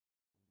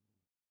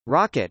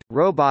Rocket,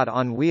 Robot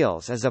on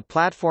Wheels is a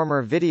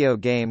platformer video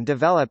game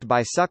developed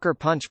by Sucker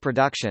Punch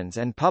Productions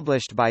and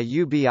published by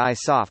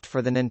Ubisoft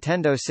for the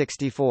Nintendo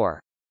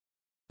 64.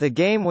 The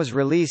game was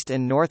released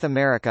in North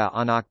America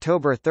on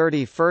October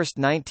 31,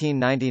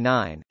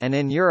 1999, and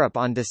in Europe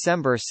on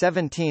December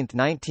 17,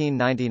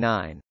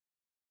 1999.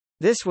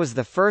 This was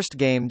the first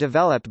game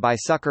developed by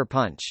Sucker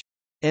Punch.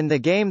 In the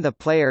game, the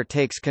player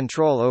takes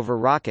control over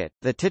Rocket,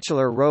 the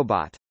titular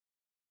robot.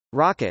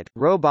 Rocket,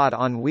 Robot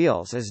on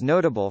Wheels is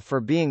notable for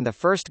being the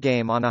first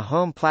game on a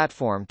home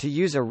platform to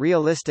use a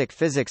realistic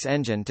physics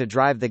engine to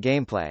drive the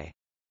gameplay.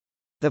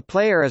 The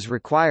player is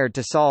required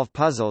to solve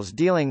puzzles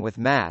dealing with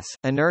mass,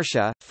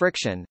 inertia,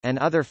 friction, and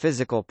other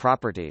physical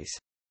properties.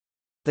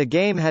 The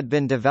game had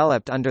been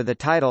developed under the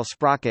title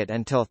Sprocket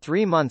until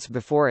 3 months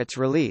before its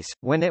release,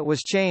 when it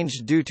was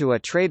changed due to a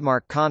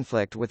trademark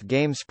conflict with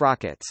Game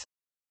Sprockets.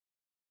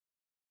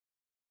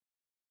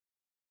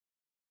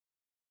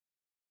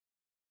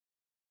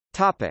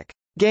 Topic: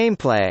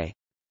 Gameplay.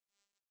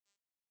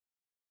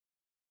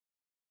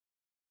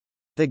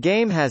 The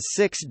game has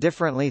 6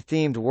 differently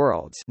themed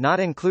worlds, not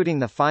including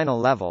the final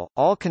level,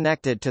 all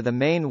connected to the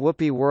main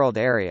Whoopee World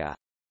area.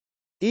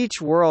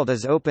 Each world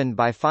is opened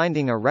by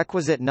finding a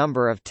requisite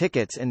number of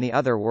tickets in the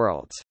other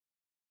worlds.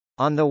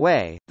 On the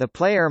way, the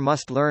player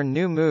must learn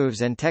new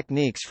moves and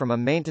techniques from a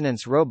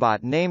maintenance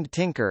robot named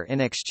Tinker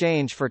in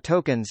exchange for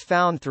tokens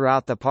found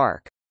throughout the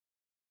park.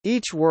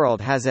 Each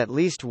world has at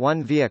least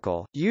one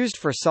vehicle, used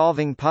for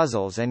solving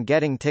puzzles and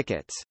getting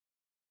tickets.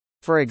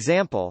 For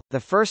example,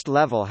 the first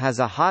level has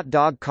a hot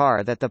dog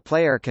car that the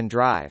player can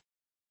drive.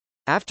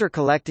 After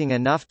collecting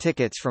enough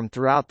tickets from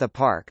throughout the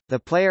park, the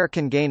player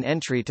can gain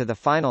entry to the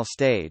final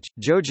stage,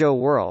 JoJo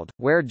World,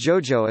 where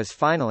JoJo is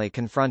finally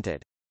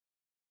confronted.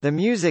 The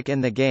music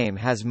in the game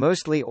has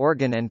mostly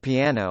organ and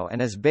piano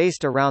and is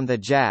based around the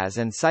jazz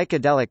and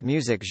psychedelic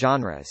music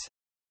genres.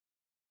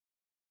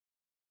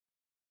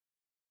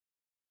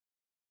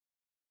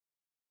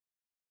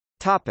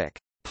 Topic: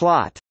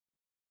 Plot.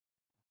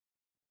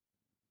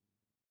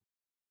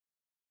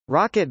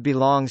 Rocket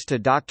belongs to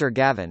Dr.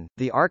 Gavin,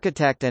 the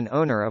architect and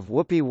owner of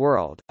Whoopee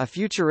World, a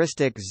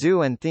futuristic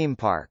zoo and theme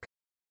park.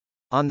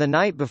 On the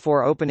night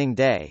before opening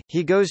day,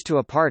 he goes to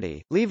a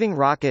party, leaving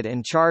Rocket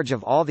in charge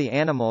of all the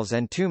animals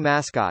and 2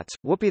 mascots,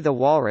 Whoopee the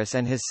walrus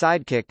and his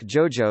sidekick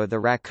Jojo the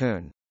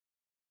raccoon.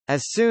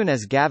 As soon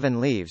as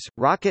Gavin leaves,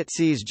 Rocket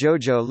sees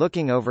Jojo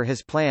looking over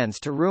his plans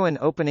to ruin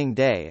opening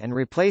day and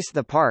replace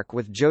the park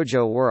with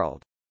JoJo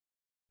World.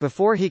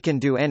 Before he can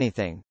do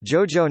anything,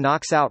 Jojo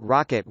knocks out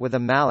Rocket with a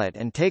mallet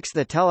and takes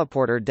the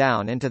teleporter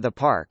down into the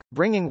park,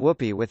 bringing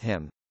Whoopee with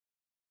him.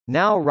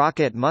 Now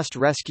Rocket must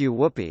rescue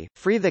Whoopee,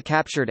 free the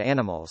captured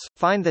animals,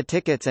 find the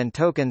tickets and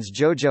tokens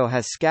Jojo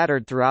has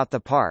scattered throughout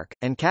the park,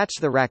 and catch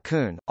the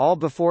raccoon, all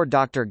before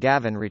Dr.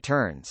 Gavin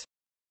returns.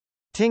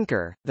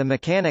 Tinker, the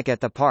mechanic at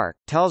the park,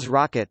 tells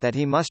Rocket that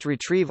he must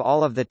retrieve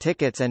all of the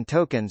tickets and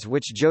tokens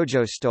which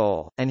Jojo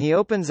stole, and he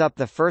opens up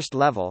the first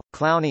level,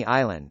 Clowny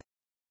Island.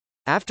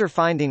 After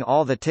finding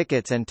all the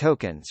tickets and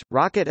tokens,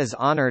 Rocket is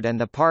honored and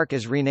the park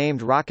is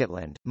renamed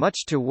Rocketland,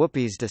 much to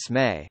Whoopee's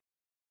dismay.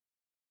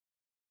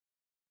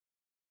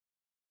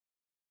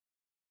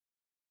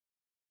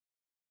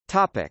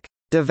 Topic: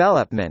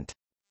 Development.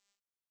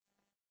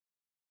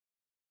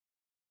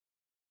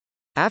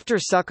 After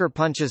Sucker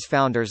Punch's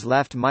founders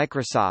left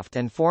Microsoft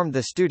and formed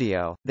the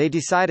studio, they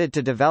decided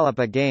to develop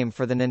a game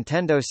for the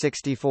Nintendo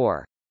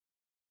 64.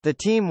 The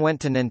team went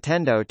to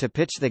Nintendo to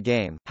pitch the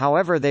game,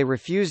 however they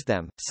refused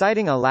them,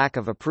 citing a lack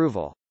of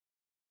approval.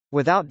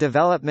 Without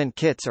development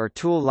kits or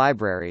tool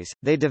libraries,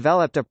 they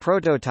developed a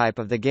prototype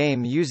of the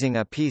game using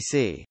a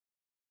PC.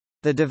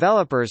 The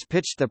developers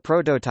pitched the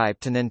prototype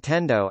to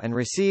Nintendo and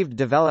received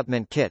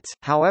development kits,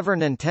 however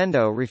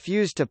Nintendo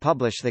refused to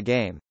publish the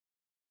game.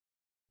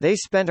 They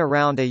spent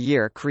around a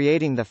year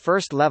creating the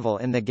first level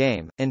in the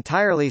game,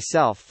 entirely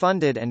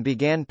self-funded, and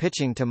began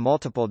pitching to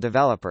multiple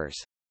developers.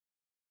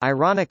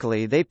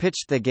 Ironically, they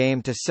pitched the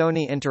game to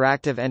Sony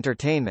Interactive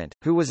Entertainment,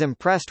 who was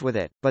impressed with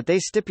it, but they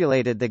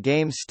stipulated the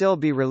game still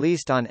be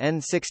released on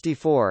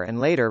N64 and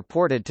later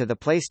ported to the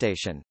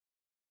PlayStation.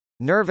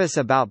 Nervous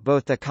about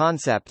both the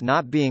concept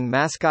not being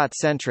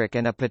mascot-centric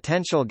and a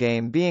potential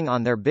game being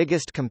on their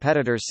biggest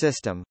competitor's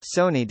system,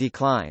 Sony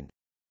declined.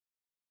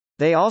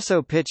 They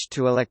also pitched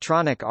to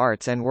Electronic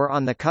Arts and were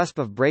on the cusp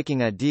of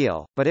breaking a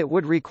deal, but it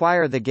would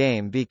require the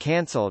game be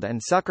cancelled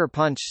and Sucker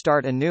Punch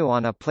start anew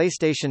on a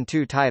PlayStation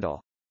 2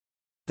 title.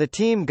 The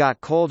team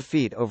got cold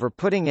feet over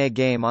putting a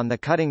game on the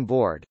cutting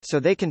board, so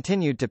they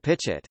continued to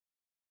pitch it.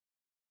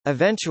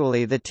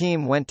 Eventually the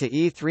team went to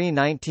E3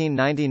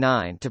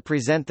 1999 to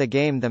present the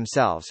game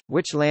themselves,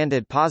 which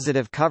landed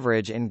positive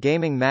coverage in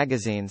gaming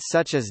magazines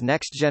such as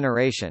Next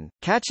Generation,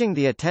 catching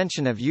the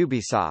attention of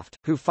Ubisoft,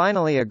 who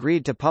finally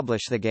agreed to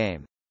publish the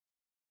game.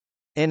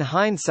 In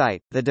hindsight,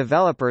 the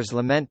developers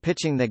lament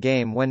pitching the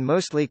game when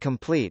mostly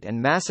complete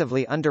and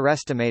massively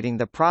underestimating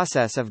the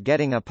process of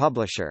getting a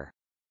publisher.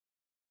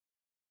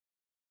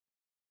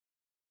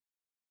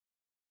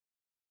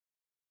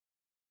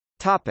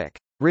 Topic: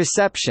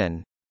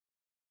 Reception.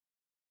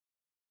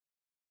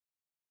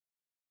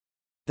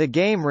 The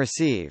game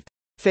received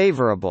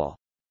favorable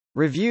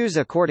reviews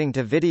according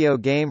to video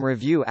game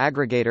review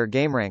aggregator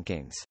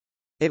GameRankings.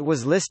 It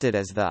was listed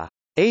as the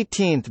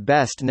 18th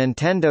best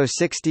Nintendo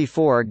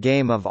 64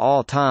 game of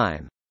all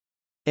time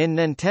in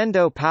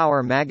Nintendo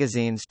Power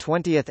magazine's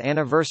 20th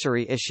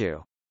anniversary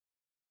issue.